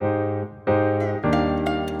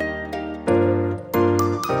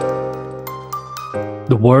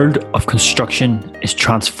The world of construction is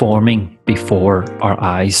transforming before our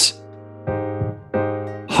eyes.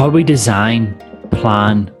 How we design,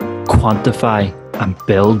 plan, quantify, and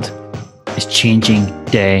build is changing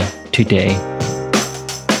day to day.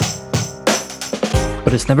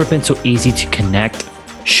 But it's never been so easy to connect,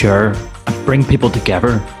 share, and bring people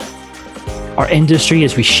together. Our industry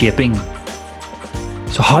is reshaping.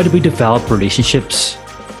 So how do we develop relationships?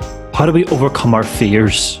 How do we overcome our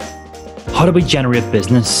fears? How do we generate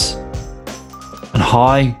business? And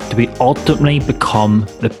how do we ultimately become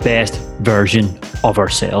the best version of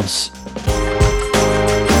ourselves?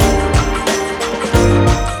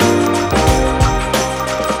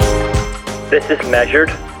 This is Measured.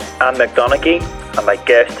 I'm Mick Donoghue, and my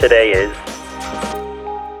guest today is...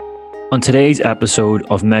 On today's episode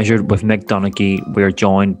of Measured with Mick Donoghue, we are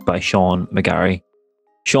joined by Sean McGarry.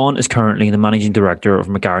 Sean is currently the Managing Director of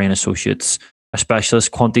McGarry & Associates, a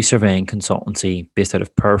specialist quantity surveying consultancy based out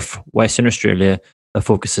of Perth, Western Australia, that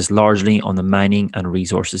focuses largely on the mining and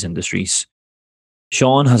resources industries.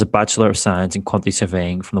 Sean has a Bachelor of Science in Quantity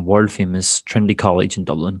Surveying from the world-famous Trinity College in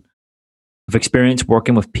Dublin. With experience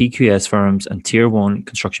working with PQS firms and Tier 1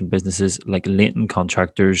 construction businesses like Leighton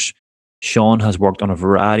Contractors, Sean has worked on a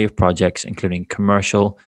variety of projects including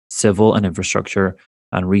commercial, civil and infrastructure,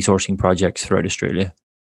 and resourcing projects throughout Australia.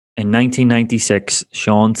 In 1996,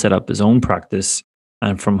 Sean set up his own practice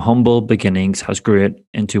and from humble beginnings has grew it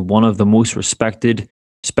into one of the most respected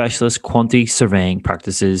specialist quantity surveying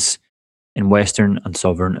practices in Western and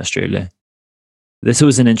Southern Australia. This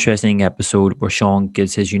was an interesting episode where Sean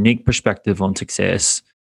gives his unique perspective on success,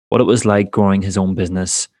 what it was like growing his own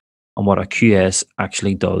business, and what a QS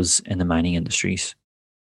actually does in the mining industries.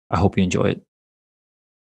 I hope you enjoy it.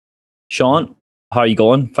 Sean, how are you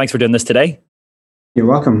going? Thanks for doing this today. You're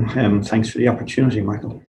welcome. Thanks for the opportunity,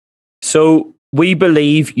 Michael. So we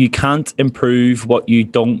believe you can't improve what you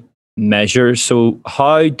don't measure. So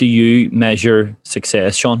how do you measure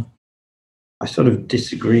success, Sean? I sort of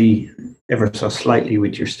disagree ever so slightly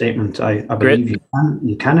with your statement. I believe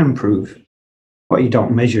you can improve what you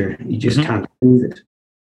don't measure. You just can't prove it.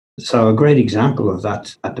 So a great example of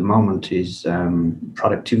that at the moment is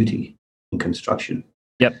productivity in construction.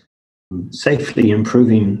 Yep. Safely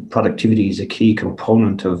improving productivity is a key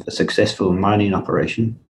component of a successful mining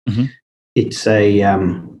operation. Mm-hmm. It's a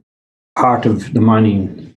part of the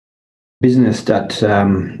mining business that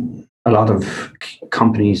a lot of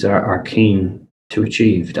companies are keen to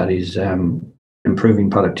achieve, that is improving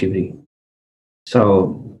productivity.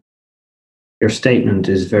 So your statement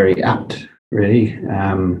is very apt, really.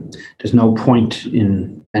 There's no point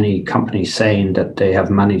in any company saying that they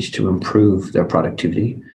have managed to improve their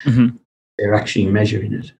productivity. Mm-hmm. They're actually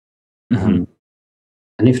measuring it. Mm-hmm.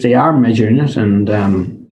 And if they are measuring it, and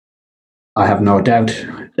I have no doubt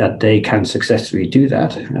that they can successfully do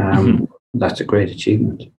that, that's a great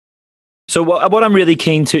achievement. So what I'm really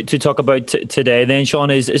keen to talk about today then, Sean,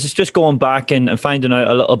 is just going back and finding out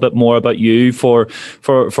a little bit more about you for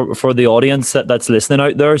the audience that's listening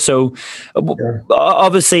out there. So sure.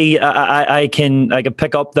 Obviously I can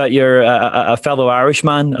pick up that you're a fellow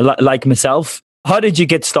Irishman like myself. How did you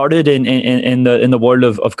get started in the world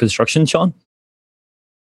of construction, Sean?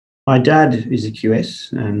 My dad is a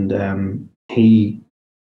QS and he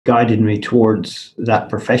guided me towards that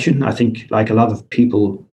profession. I think like a lot of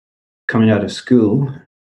people coming out of school,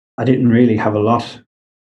 I didn't really have a lot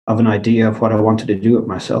of an idea of what I wanted to do with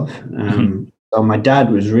myself. So my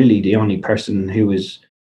dad was really the only person who was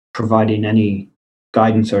providing any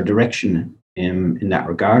guidance or direction in that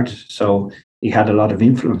regard. So he had a lot of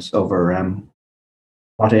influence over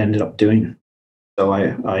what I ended up doing. So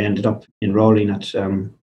I ended up enrolling at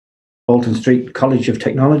Bolton Street College of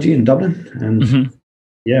Technology in Dublin. And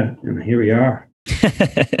and here we are.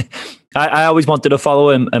 I always wanted to follow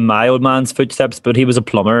him in my old man's footsteps, but he was a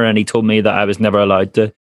plumber and he told me that I was never allowed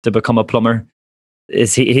to become a plumber.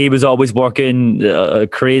 He was always working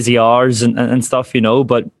crazy hours and stuff,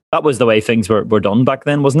 but that was the way things were done back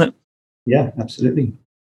then, wasn't it? Yeah, absolutely.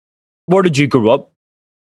 Where did you grow up?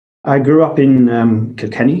 I grew up in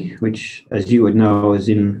Kilkenny, which, as you would know, is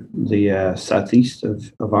in the southeast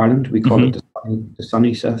of Ireland. We call it the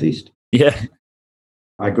sunny southeast. Yeah.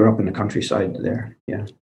 I grew up in the countryside there, yeah.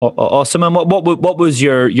 Awesome. And what was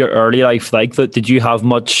your early life like? Did you have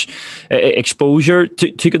much exposure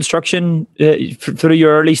to construction through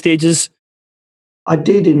your early stages? I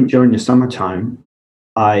did during the summertime.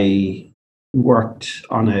 I worked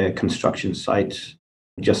on a construction site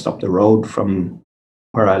just up the road from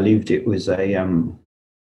where I lived. It was a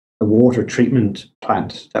water treatment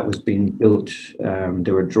plant that was being built.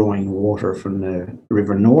 They were drawing water from the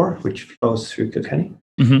River Nore, which flows through Kilkenny.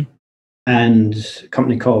 Mm-hmm. and a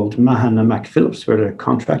company called Mahan and Mac Phillips were the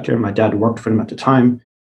contractor. My dad worked for them at the time,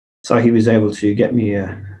 so he was able to get me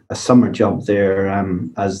a summer job there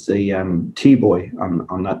as the T-boy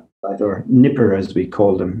on that site, or nipper as we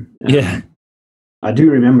called them. Yeah. I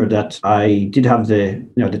do remember that I did have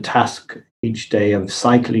the task each day of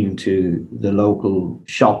cycling to the local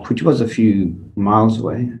shop, which was a few miles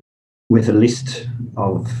away, with a list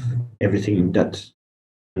of everything that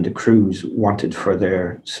the crews wanted for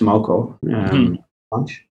their smoko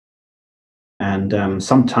lunch. And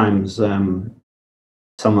sometimes some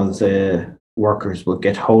of the workers would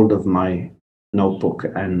get hold of my notebook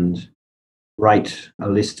and write a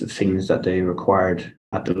list of things that they required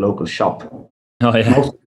at the local shop. Oh, yeah.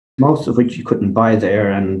 Most of which you couldn't buy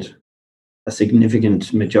there, and a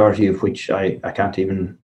significant majority of which I can't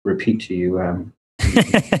even repeat to you.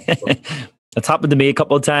 That's happened to me a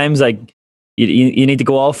couple of times. Like, you need to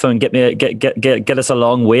go off and get us a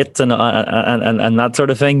long wait and that sort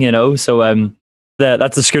of thing, So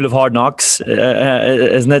that's the school of hard knocks,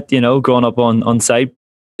 isn't it? Growing up on site.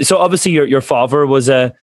 So obviously your father was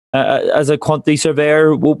as a quantity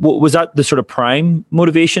surveyor. Was that the sort of prime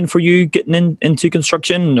motivation for you getting into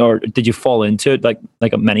construction, or did you fall into it like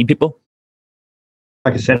many people?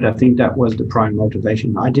 Like I said, I think that was the prime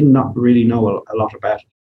motivation. I did not really know a lot about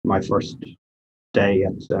my first day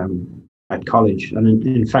at college, and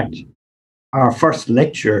in fact, my first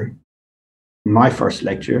lecture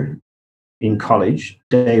in college,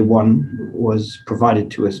 day one, was provided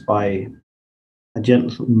to us by a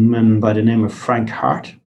gentleman by the name of Frank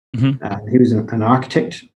Hart. Mm-hmm. He was an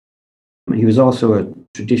architect. He was also a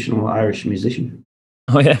traditional Irish musician.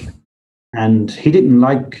 Oh, yeah. And he didn't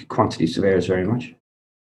like quantity surveyors very much.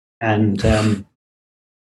 And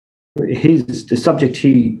the subject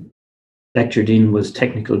he lectured in was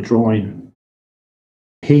technical drawing.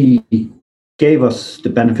 He gave us the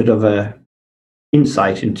benefit of a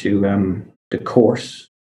insight into the course,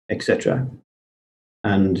 etc.,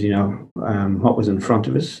 and what was in front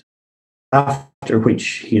of us. After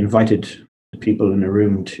which he invited the people in the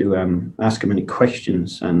room to ask him any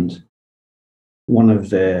questions, and one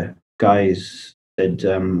of the guys said,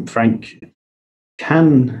 "Frank,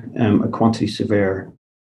 can a quantity surveyor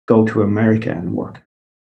go to America and work?"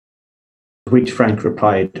 To which Frank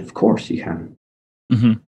replied, "Of course he can,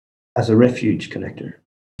 as a refuge collector."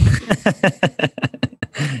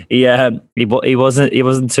 Yeah, he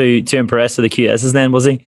wasn't too impressed with the QSs then, was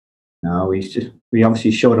he? No, we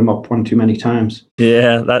obviously showed him up one too many times.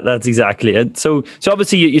 Yeah, that's exactly it. So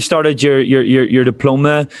obviously you started your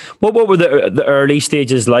diploma. What were the early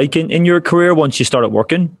stages like in your career once you started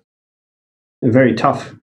working? Very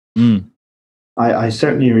tough. I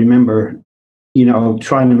certainly remember,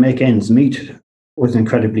 trying to make ends meet was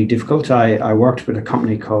incredibly difficult. I worked with a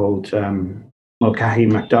company called Mulcahy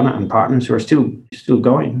McDonough and Partners, who are still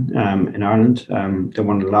going in Ireland. They're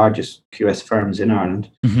one of the largest QS firms in Ireland.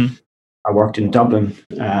 Mm-hmm. I worked in Dublin,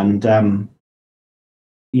 and I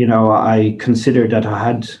considered that I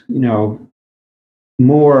had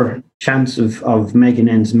more chance of making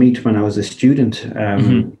ends meet when I was a student,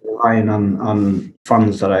 relying on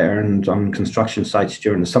funds that I earned on construction sites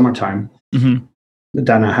during the summertime,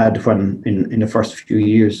 than I had when in the first few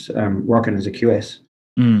years working as a QS.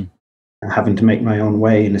 Having to make my own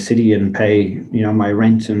way in the city and pay, my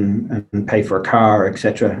rent and pay for a car,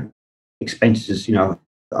 etc. Expenses,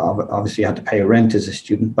 obviously I had to pay a rent as a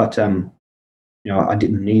student, but I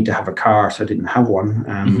didn't need to have a car, so I didn't have one.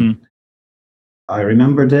 I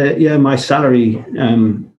remember my salary,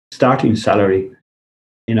 starting salary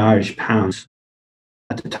in Irish pounds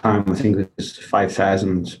at the time. I think it was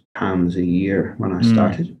 £5,000 a year when I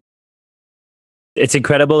started. It's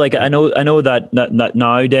incredible. Like I know that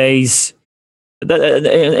nowadays,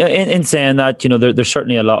 in saying that, there's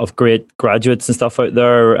certainly a lot of great graduates and stuff out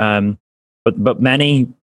there, but many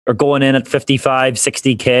are going in at 55,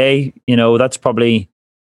 60k. That's probably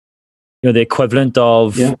the equivalent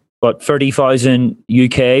of 30,000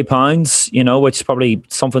 UK pounds. Which is probably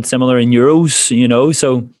something similar in euros.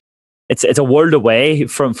 So it's a world away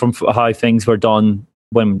from how things were done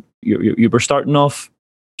when you were starting off,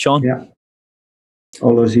 Sean. Yeah.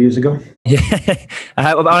 All those years ago. Yeah,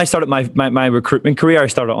 when I started my recruitment career, I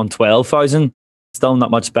started on 12,000. Still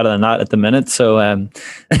not much better than that at the minute. So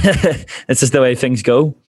it's just the way things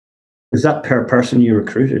go. Was that per person you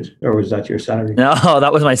recruited, or was that your salary? No,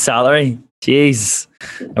 that was my salary. Jeez,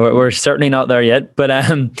 we're certainly not there yet. But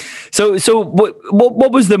so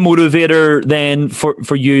what was the motivator then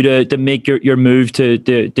for you to make your move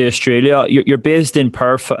to Australia? You're based in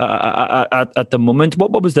Perth at the moment.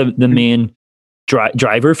 What was the main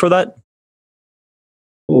driver for that?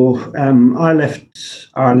 I left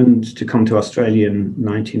Ireland to come to Australia in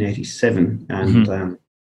 1987, and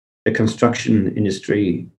the construction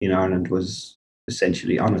industry in Ireland was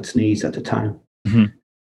essentially on its knees at the time. Mm-hmm.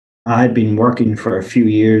 I had been working for a few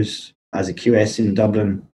years as a QS in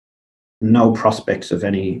Dublin, no prospects of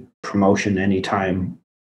any promotion anytime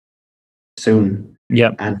soon.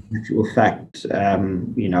 Yeah. And in actual fact,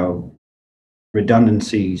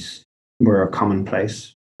 redundancies were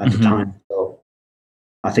commonplace at the time. So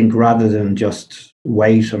I think rather than just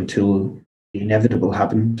wait until the inevitable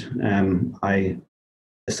happened, I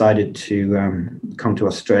decided to come to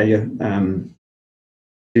Australia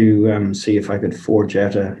to see if I could forge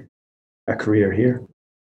out a career here.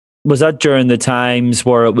 Was that during the times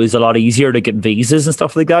where it was a lot easier to get visas and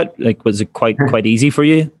stuff like that? Like, was it quite easy for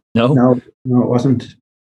you? No, it wasn't.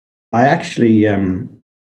 I actually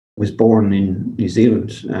was born in New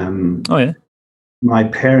Zealand. Oh yeah. My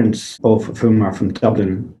parents, both of whom are from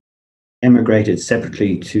Dublin, emigrated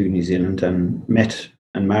separately to New Zealand and met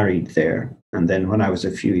and married there. And then when I was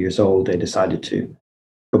a few years old, they decided to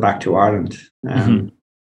go back to Ireland. And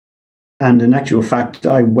in actual fact,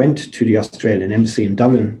 I went to the Australian Embassy in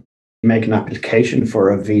Dublin to make an application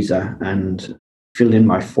for a visa and filled in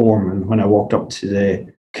my form. And when I walked up to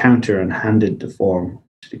the counter and handed the form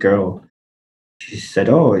to the girl, she said,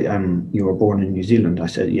 "Oh, you were born in New Zealand." I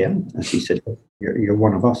said, "Yeah." And she said, You're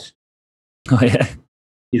one of us. Oh yeah.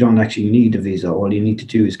 You don't actually need a visa. All you need to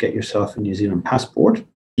do is get yourself a New Zealand passport.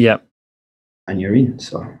 Yeah. And you're in.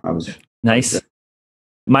 So I was nice.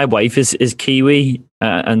 My wife is Kiwi,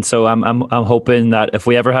 and so I'm hoping that if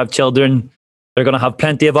we ever have children, they're going to have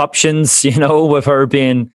plenty of options. With her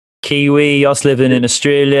being Kiwi, us living in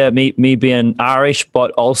Australia, me being Irish,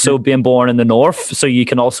 but also being born in the north, so you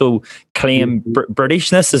can also claim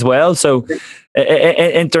Britishness as well. So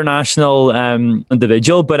international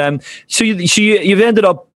individual. But so you've ended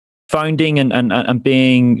up founding and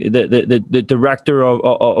being the director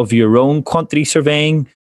of your own quantity surveying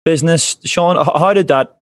business, Sean. How did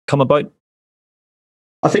that come about?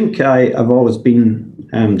 I think I've always been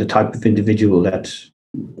the type of individual that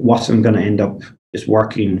wasn't going to end up just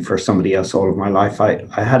working for somebody else all of my life. I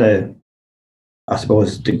had I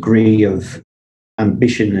suppose, degree of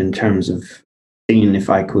ambition in terms of seeing if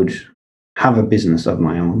I could have a business of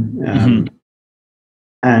my own.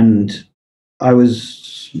 And I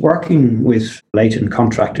was working with Leighton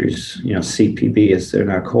Contractors, CPB as they're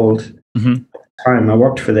now called. I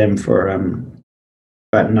worked for them for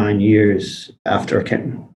about 9 years after I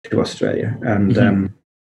came to Australia, and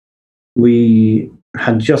we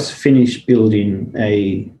had just finished building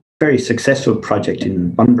a very successful project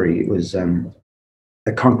in Bunbury. It was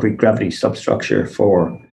a concrete gravity substructure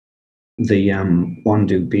for the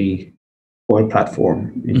Wandoo B oil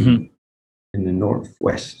platform in the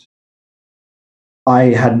northwest. I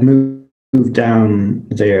had moved down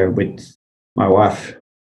there with my wife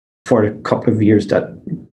for a couple of years that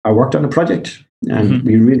I worked on a project, and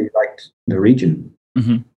we really liked the region.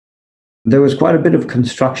 There was quite a bit of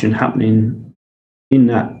construction happening in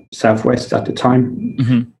that southwest at the time,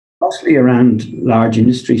 mostly around large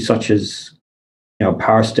industries such as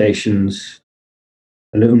power stations,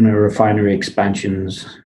 alumina refinery expansions,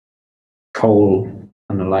 coal,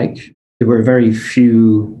 and the like. There were very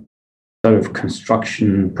few sort of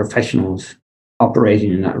construction professionals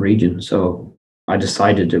operating in that region, so I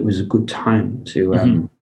decided it was a good time to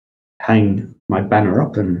hang my banner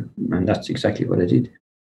up, and that's exactly what I did.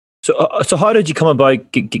 So how did you come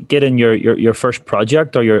about getting your first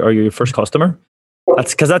project or your first customer?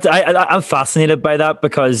 I'm fascinated by that,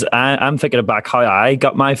 because I'm thinking back how I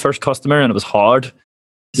got my first customer, and it was hard.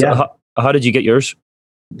 So how did you get yours?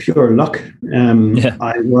 Pure luck.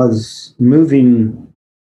 I was moving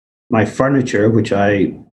my furniture, which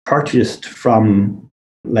I purchased from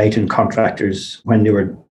Leighton Contractors when they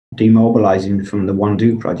were demobilizing from the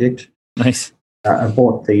Wandoo project. Nice. I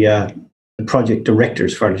bought the project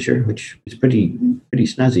director's furniture, which is pretty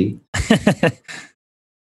snazzy.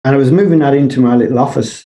 And I was moving that into my little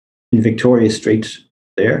office in Victoria Street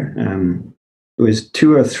there. There was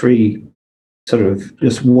 2 or 3 sort of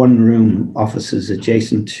just one-room offices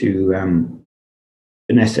adjacent to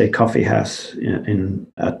an SA Coffee House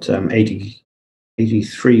at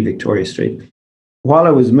 83 Victoria Street. While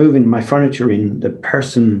I was moving my furniture in, the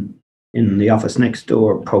person in the office next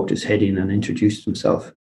door poked his head in and introduced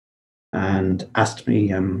himself and asked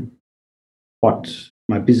me what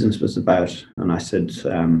my business was about. And I said,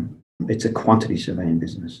 it's a quantity surveying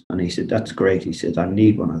business. And he said, "That's great." He said, "I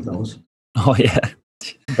need one of those." Oh, yeah.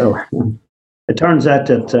 So it turns out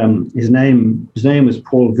that his name was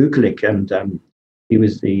Paul Vukovic, and he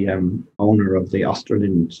was the owner of the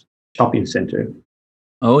Australian shopping centre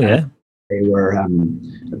Oh yeah. They were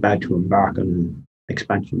about to embark on an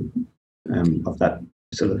expansion of that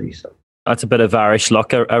facility. So That's a bit of Irish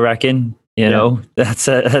luck, I reckon. You yeah, know, that's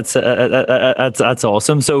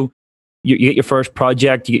awesome. So you get your first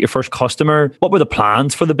project, you get your first customer. What were the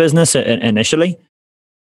plans for the business initially?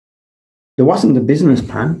 there wasn't a business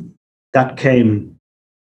plan. That came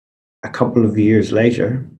a couple of years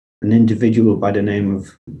later. An individual by the name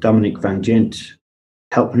of Dominic Van Gent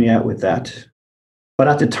helped me out with that. But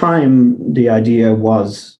at the time, the idea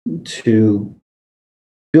was to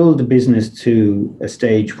build the business to a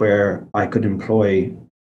stage where I could employ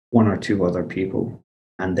one or two other people,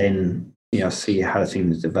 and then see how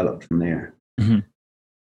things developed from there. Mm-hmm.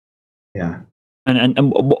 Yeah. And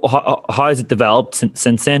how has it developed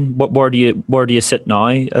since then? Where do you sit now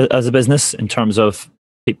as a business in terms of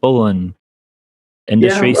people and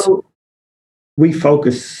industries? Yeah, well, we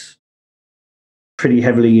focus pretty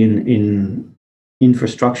heavily in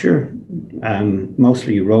infrastructure,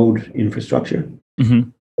 mostly road infrastructure, mm-hmm.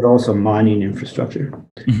 but also mining infrastructure,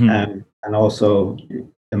 mm-hmm. And also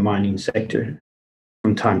the mining sector.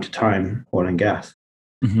 From time to time, oil and gas.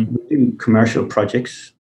 Mm-hmm. We do commercial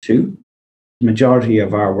projects too. The majority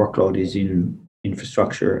of our workload is in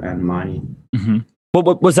infrastructure and mining. Mm-hmm.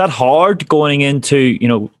 Well, was that hard going into,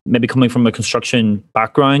 maybe coming from a construction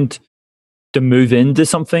background to move into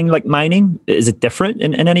something like mining? Is it different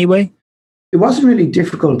in any way? It wasn't really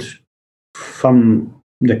difficult from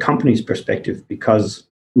the company's perspective because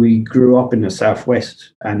we grew up in the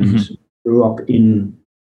Southwest and mm-hmm. grew up in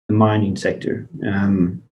the mining sector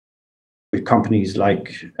with companies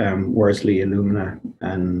like Worsley Alumina,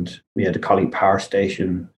 and we had the Collie Power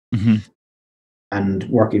Station, mm-hmm. and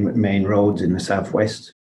working with main roads in the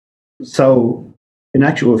Southwest. So in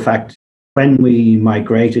actual fact, when we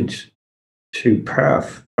migrated to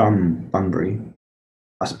Perth from Bunbury,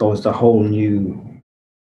 I suppose the whole new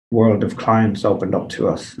world of clients opened up to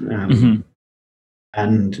us. Mm-hmm.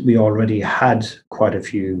 And we already had quite a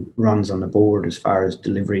few runs on the board as far as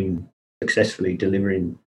successfully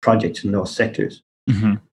delivering projects in those sectors.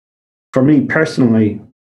 Mm-hmm. For me personally,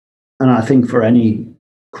 and I think for any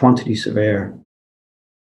quantity surveyor,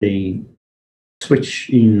 the switch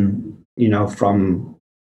from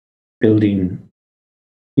building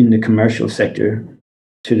in the commercial sector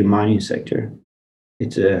to the mining sector,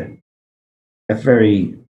 it's a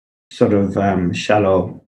very sort of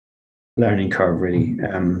shallow learning curve, really.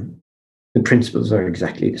 The principles are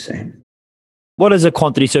exactly the same. What does a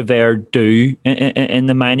quantity surveyor do in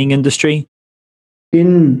the mining industry?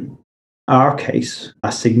 In our case,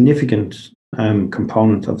 a significant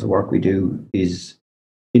component of the work we do is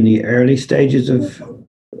in the early stages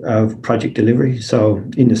of project delivery, so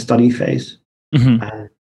in the study phase, mm-hmm. and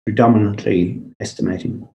predominantly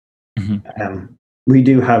estimating. Mm-hmm. We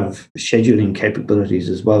do have scheduling capabilities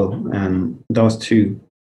as well. Those two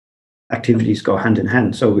activities go hand in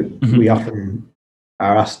hand. So mm-hmm. we often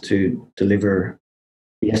are asked to deliver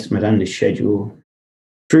the estimate and the schedule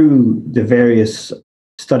through the various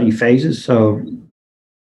study phases. So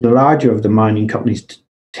the larger of the mining companies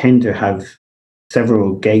tend to have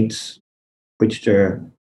several gates which their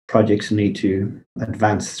projects need to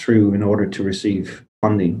advance through in order to receive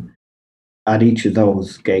funding. At each of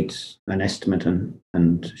those gates, an estimate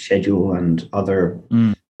and schedule and other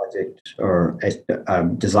project or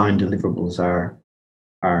design deliverables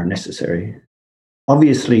are necessary.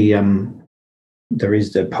 Obviously, there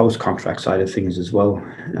is the post-contract side of things as well.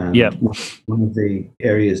 Yeah. One of the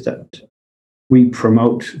areas that we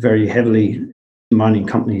promote very heavily to mining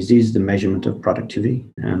companies is the measurement of productivity,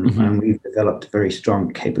 mm-hmm. and we've developed a very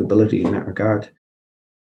strong capability in that regard.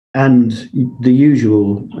 And the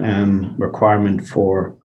usual requirement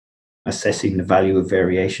for assessing the value of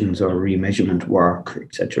variations or remeasurement work,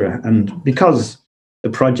 etc. And because the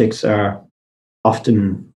projects are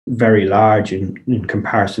often very large in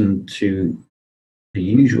comparison to the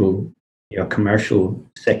usual commercial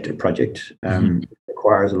sector project, it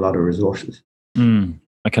requires a lot of resources.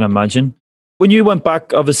 I can imagine. When you went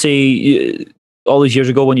back, obviously, all these years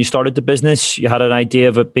ago when you started the business, you had an idea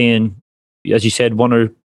of it being, as you said, one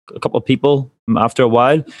or a couple of people after a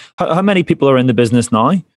while. How many people are in the business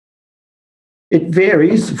now? It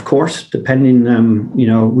varies, of course, depending,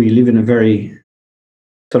 we live in a very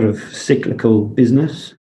sort of cyclical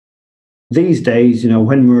business. These days,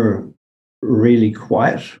 when we're really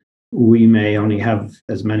quiet, we may only have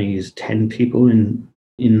as many as 10 people in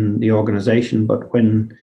the organization, but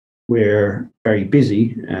when we're very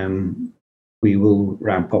busy, we will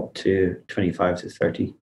ramp up to 25 to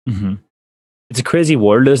 30. Mm-hmm. It's a crazy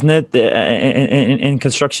world, isn't it? In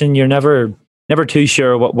construction, you're never too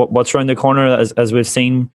sure what's around the corner, as we've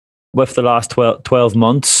seen with the last 12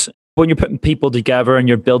 months, when you're putting people together and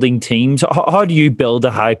you're building teams, how do you build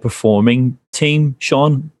a high-performing team,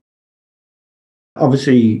 Sean?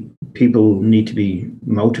 Obviously, people need to be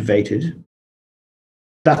motivated.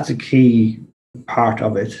 That's a key part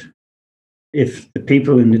of it. If the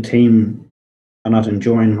people in the team are not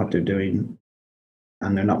enjoying what they're doing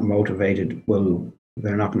and they're not motivated, well,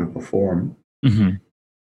 they're not going to perform. Mm-hmm.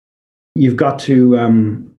 You've got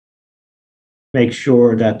to make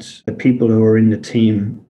sure that the people who are in the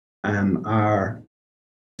team are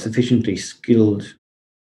sufficiently skilled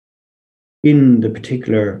in the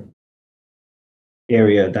particular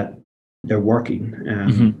area that they're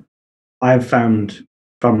working. I've found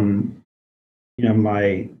from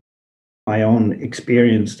my own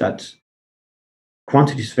experience that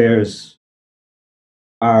quantity surveyors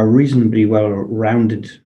are reasonably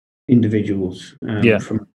well-rounded individuals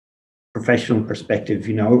from a professional perspective.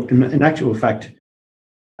 In actual fact,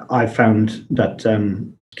 I've found that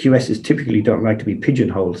QSs typically don't like to be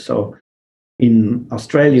pigeonholed. So in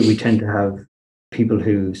Australia, we tend to have people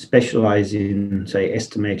who specialize in, say,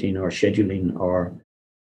 estimating or scheduling or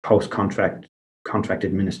post-contract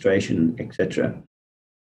administration, etc.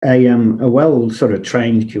 A well sort of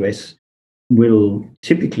trained QS will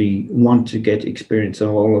typically want to get experience in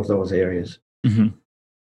all of those areas,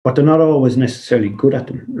 but they're not always necessarily good at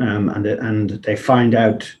them, and they find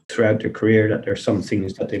out throughout their career that there are some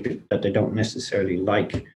things that they don't necessarily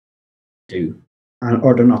like to do,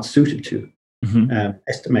 or they're not suited to.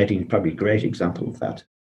 Estimating is probably a great example of that.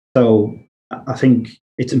 So I think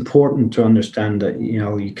it's important to understand that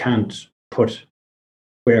you can't put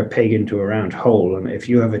square peg into a round hole, and if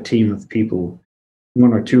you have a team of people,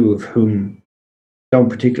 one or two of whom don't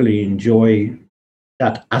particularly enjoy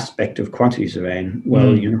that aspect of quantity surveying,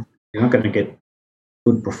 well, you're not going to get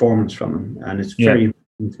good performance from them, and it's very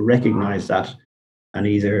important to recognize that, and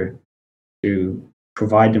either to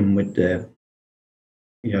provide them with the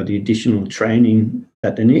additional training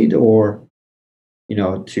that they need, or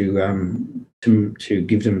to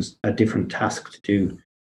give them a different task to do.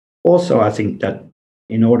 Also, I think that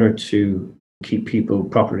in order to keep people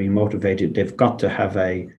properly motivated, they've got to have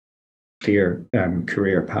a clear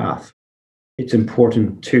career path. It's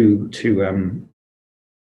important to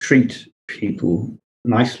treat people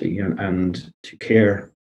nicely and to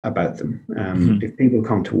care about them. If people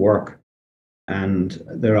come to work and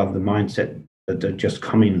they're of the mindset that they're just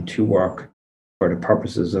coming to work for the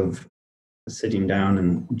purposes of sitting down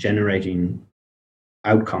and generating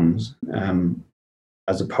outcomes,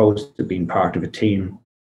 as opposed to being part of a team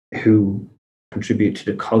who contribute to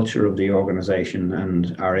the culture of the organization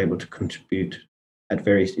and are able to contribute at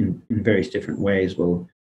in various different ways, well,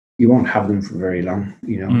 you won't have them for very long.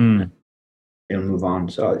 They'll move on.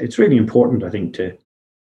 So it's really important, I think,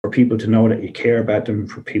 for people to know that you care about them,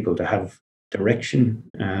 for people to have direction,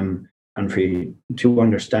 and for you to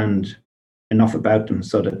understand enough about them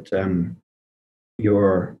so that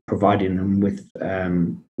you're providing them with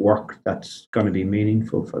work that's going to be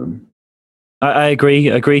meaningful for them. I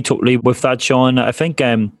agree totally with that, Sean. I think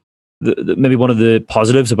maybe one of the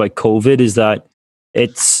positives about COVID is that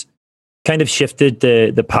it's kind of shifted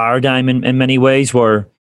the paradigm in many ways, where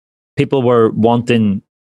people were wanting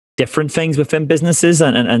different things within businesses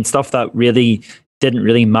and stuff that really didn't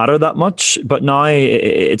really matter that much. But now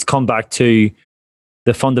it's come back to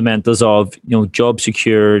the fundamentals of job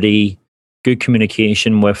security, good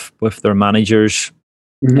communication with their managers,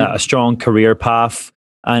 a strong career path,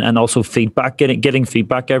 and also feedback. Getting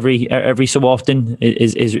feedback every so often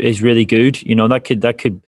is really good. That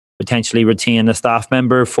could potentially retain a staff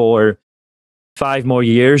member for 5 more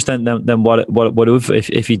years than what it would have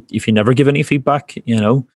if you never give any feedback.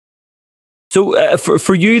 So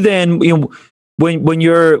for you then, when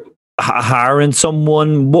you're hiring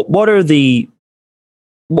someone, what is the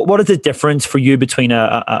difference for you between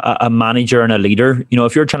a manager and a leader?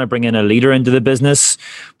 If you're trying to bring in a leader into the business,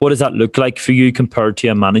 what does that look like for you compared to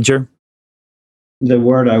a manager? The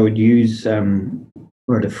word I would use, or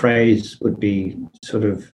the phrase, would be sort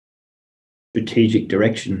of strategic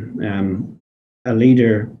direction. A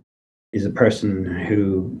leader is a person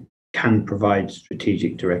who can provide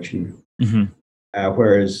strategic direction,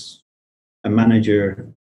 whereas a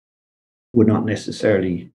manager would not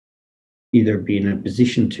necessarily either be in a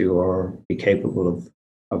position to or be capable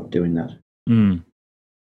of doing that.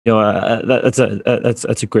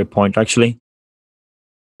 That's a great point, actually.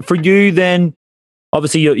 For you, then,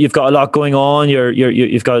 obviously you've got a lot going on.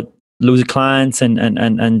 You've got loads of clients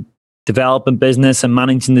and developing business and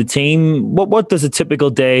managing the team. What does a typical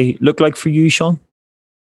day look like for you, Sean?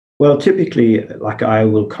 Well, typically, I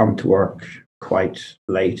will come to work quite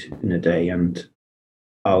late in the day, and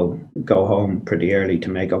I'll go home pretty early to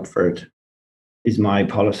make up for it, is my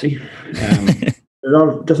policy.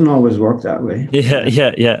 Doesn't always work that way.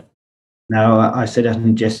 Yeah. Now, I say that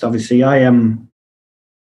in jest. Obviously,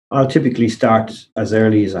 I'll typically start as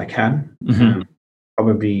early as I can.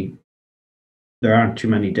 Probably there aren't too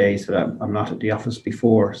many days that I'm not at the office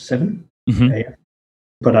before 7 a.m.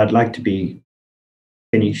 But I'd like to be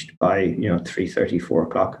finished by 3:30, 4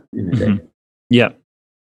 o'clock in the day. Yeah.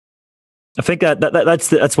 I think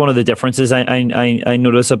that's one of the differences I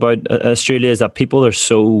notice about Australia is that people are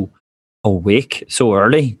so awake so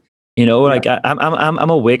early. Like I'm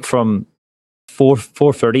awake from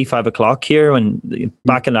 4:30, 5 o'clock here, and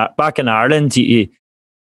back in Ireland,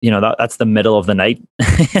 that's the middle of the night.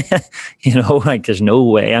 Like there's no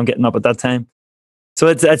way I'm getting up at that time. So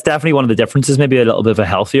it's definitely one of the differences. Maybe a little bit of a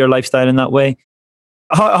healthier lifestyle in that way.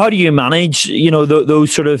 How do you manage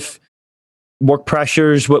those sort of work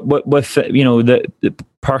pressures with the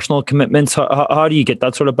personal commitments? How do you get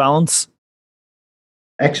that sort of balance?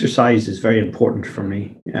 Exercise is very important for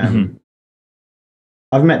me.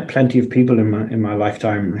 I've met plenty of people in my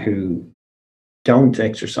lifetime who don't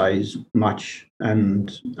exercise much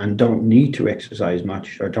and don't need to exercise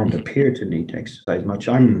much, or don't appear to need to exercise much.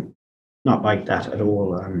 I'm not like that at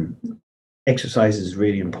all. Exercise is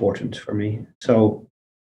really important for me. So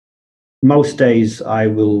most days I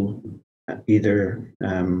will either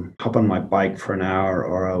hop on my bike for an hour,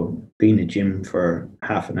 or I'll be in the gym for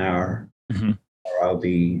half an hour, or I'll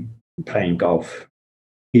be playing golf.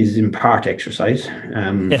 Is in part exercise.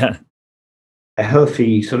 A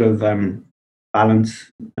healthy sort of balance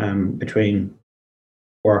between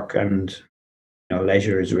work and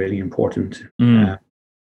leisure is really important.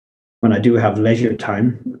 When I do have leisure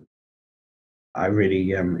time, I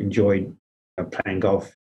really enjoy playing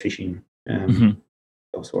golf, fishing,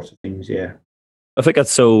 those sorts of things. Yeah, I think that's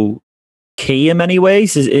so key in many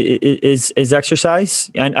ways. Is exercise.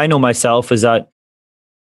 I know myself is that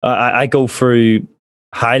I go through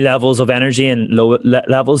high levels of energy and low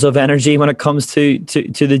levels of energy when it comes to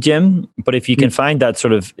the gym. But if you can find that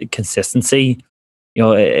sort of consistency,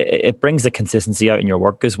 it brings the consistency out in your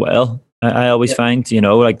work as well. I always find,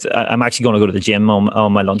 like I'm actually going to go to the gym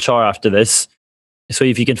on my lunch hour after this. So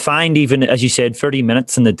if you can find, even as you said, 30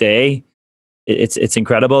 minutes in the day, it's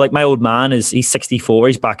incredible. Like my old man he's 64.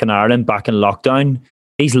 He's back in Ireland, back in lockdown.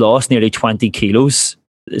 He's lost nearly 20 kilos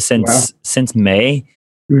since May.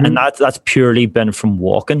 And that's purely been from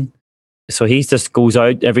walking. So he just goes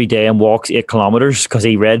out every day and walks 8 kilometers because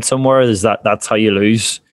he read somewhere is that's how you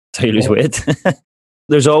lose weight.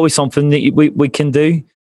 There's always something that we can do.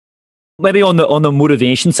 Maybe on the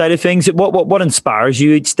motivation side of things, what inspires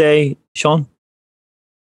you each day, Sean?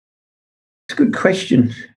 It's a good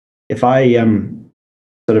question. If I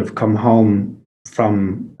sort of come home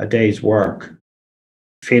from a day's work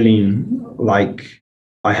feeling like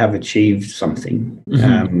I have achieved something,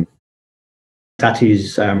 that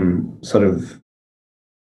is sort of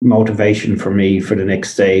motivation for me for the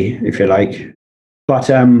next day, if you like. But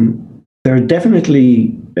there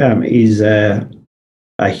definitely is a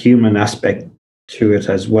human aspect to it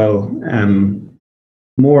as well.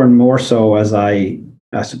 More and more so as I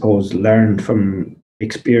suppose, learned from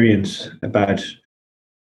experience about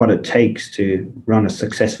what it takes to run a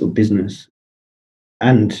successful business.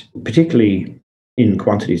 And particularly in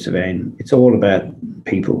quantity surveying, it's all about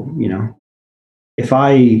people, If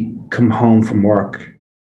I come home from work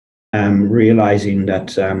realizing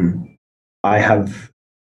that I have,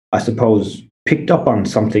 I suppose, picked up on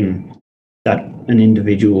something that an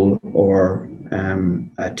individual or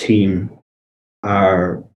a team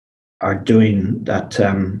are doing that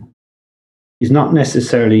is not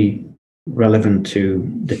necessarily relevant to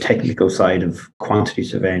the technical side of quantity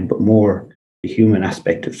surveying, but more the human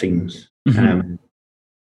aspect of things. That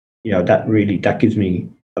gives me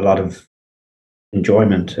a lot of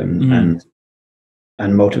enjoyment and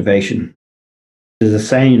motivation. There's a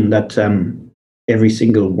saying that every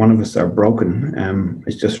single one of us are broken.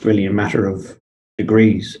 It's just really a matter of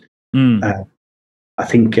degrees. I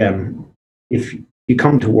think if you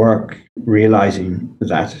come to work realizing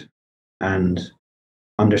that and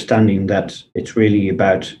understanding that it's really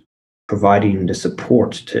about providing the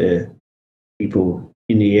support to people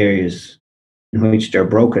in the areas in which they're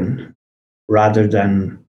broken, rather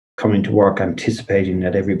than coming to work anticipating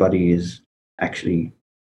that everybody is actually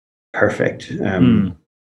perfect, then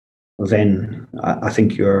I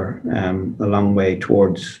think you're a long way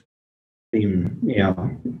towards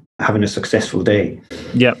being, having a successful day.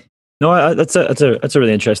 Yeah. No, that's a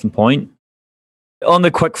really interesting point. On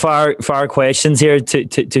the quick fire questions here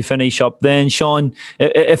to finish up then, Sean,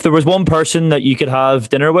 if there was one person that you could have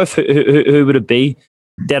dinner with, who would it be?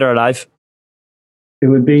 Dead or alive? It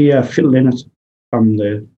would be Phil Lynott from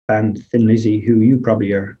the band Thin Lizzy, who you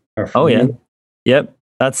probably are Oh familiar yeah, with. yep.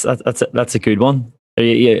 That's a good one.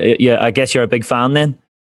 Yeah, I guess you're a big fan then.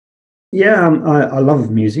 Yeah, I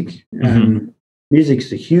love music. Mhm.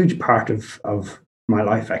 Music's a huge part of my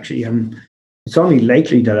life, actually. It's only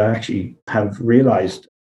lately that I actually have realized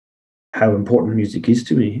how important music is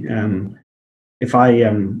to me. If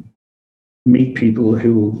I meet people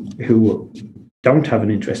who don't have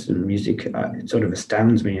an interest in music, it sort of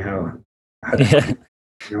astounds me how Yeah,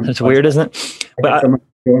 you know, it's weird, isn't it? I But get so much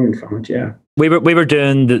enjoyment from it. Yeah. we were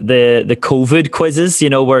doing the COVID quizzes,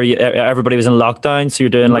 where everybody was in lockdown, so you're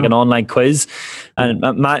doing like an online quiz. And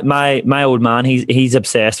my old man, he's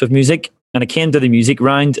obsessed with music, and it came to the music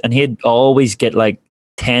round, and he'd always get like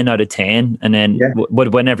 10 out of 10, and then Yeah.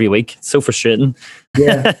 would win every week. So frustrating.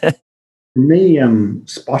 Yeah. For me,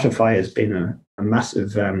 Spotify has been a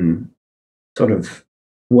massive sort of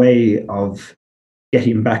way of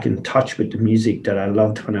getting back in touch with the music that I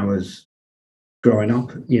loved when I was growing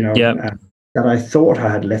up, Yeah. that I thought I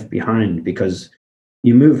had left behind, because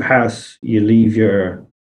you move house, you leave your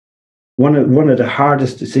one of the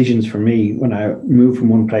hardest decisions for me when I moved from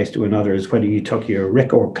one place to another is whether you took your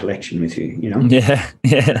record collection with you, Yeah.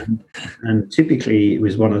 and typically it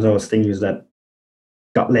was one of those things that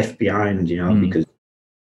got left behind,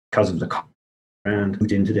 because of the and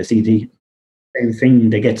moved into the CD. Same thing,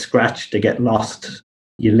 they get scratched, they get lost.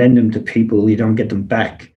 You lend them to people, you don't get them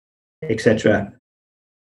back, etc.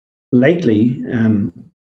 Lately,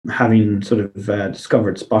 having sort of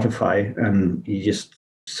discovered Spotify, you just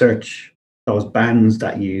search those bands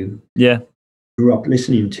that you grew up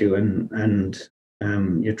listening to, and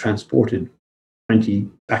you're transported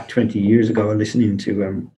 20 years ago listening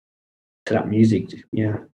to that music.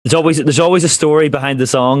 Yeah. There's always a story behind the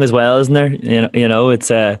song as well, isn't there?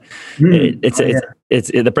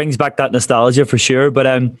 It brings back that nostalgia for sure. But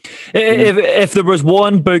if there was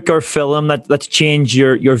one book or film that's changed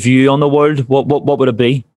your view on the world, what would it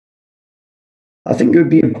be? I think it would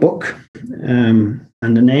be a book, and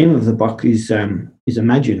the name of the book is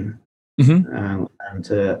Imagine, and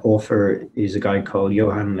the author is a guy called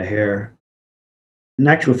Johann Laher. In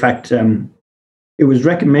actual fact, it was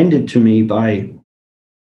recommended to me by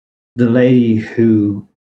the lady who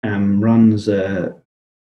runs a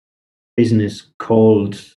business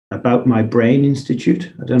called About My Brain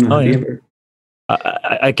Institute. I don't know. Have you ever?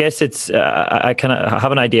 I guess it's. I kind of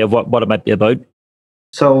have an idea of what it might be about.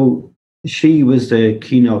 So she was the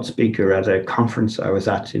keynote speaker at a conference I was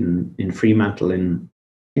at in Fremantle.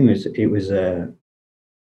 It was a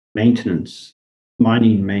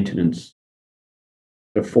mining maintenance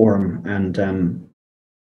forum, and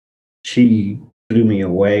she blew me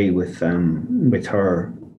away with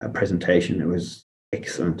her presentation. It was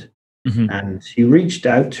excellent. And she reached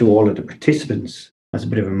out to all of the participants as a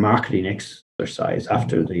bit of a marketing exercise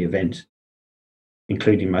after the event,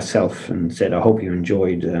 including myself, and said, I hope you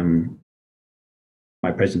enjoyed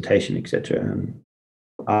my presentation, etc. And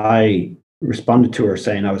I responded to her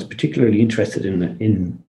saying I was particularly interested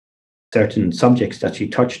in certain subjects that she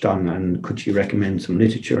touched on, and could she recommend some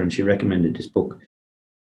literature, and she recommended this book.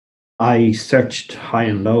 I searched high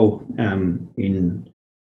and low in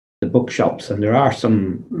the bookshops, and there are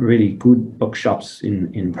some really good bookshops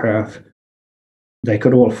in Perth. They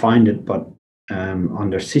could all find it, but on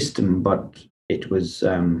their system, but it was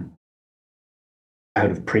out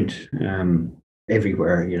of print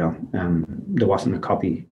everywhere. There wasn't a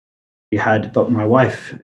copy you had. But my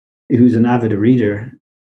wife, who's an avid reader,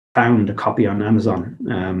 found a copy on Amazon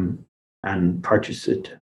and purchased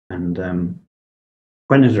it. And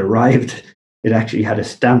when it arrived, it actually had a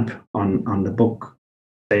stamp on the book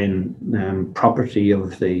saying property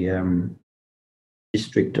of the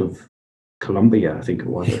District of Columbia, I think it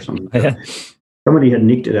was, or something. Yeah. Somebody had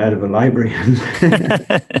nicked it out of a library and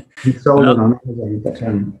sold it on Amazon. But,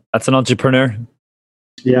 that's an entrepreneur.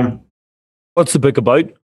 Yeah. What's the book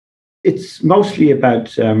about? It's mostly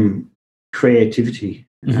about creativity.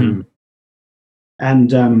 And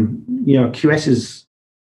QSs,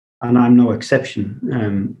 and I'm no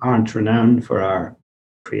exception, aren't renowned for our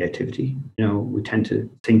creativity. We tend to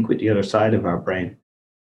think with the other side of our brain.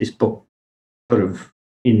 This book sort of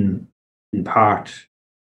in part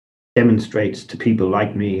demonstrates to people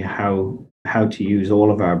like me how to use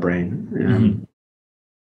all of our brain.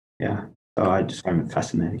 Yeah, so I just find it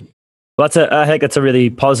fascinating. Well, I think that's a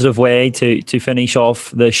really positive way to finish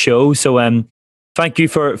off the show. So thank you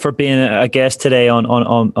for being a guest today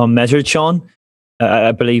on Measured, Sean.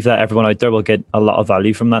 I believe that everyone out there will get a lot of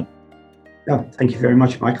value from that. Yeah, thank you very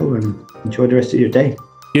much, Michael, and enjoy the rest of your day.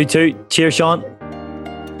 You too. Cheers, Sean.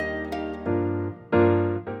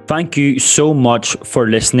 Thank you so much for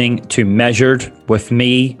listening to Measured with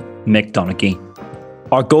me, Mick Donaghy.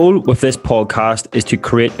 Our goal with this podcast is to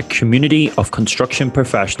create a community of construction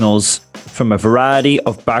professionals from a variety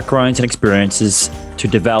of backgrounds and experiences to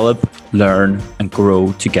develop, learn, and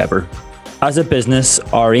grow together. As a business,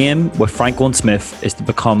 our aim with Franklin Smith is to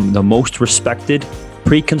become the most respected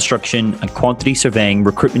pre-construction and quantity surveying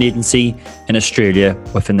recruitment agency in Australia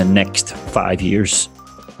within the next 5 years.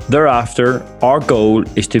 Thereafter, our goal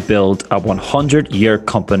is to build a 100-year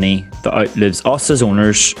company that outlives us as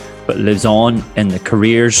owners, but lives on in the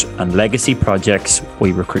careers and legacy projects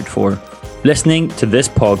we recruit for. Listening to this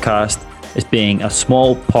podcast is being a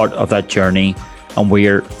small part of that journey, and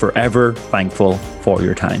we're forever thankful for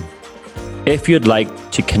your time. If you'd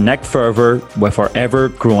like to connect further with our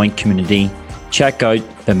ever-growing community, check out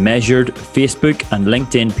the Measured Facebook and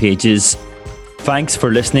LinkedIn pages. Thanks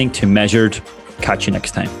for listening to Measured. Catch you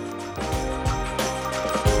next time.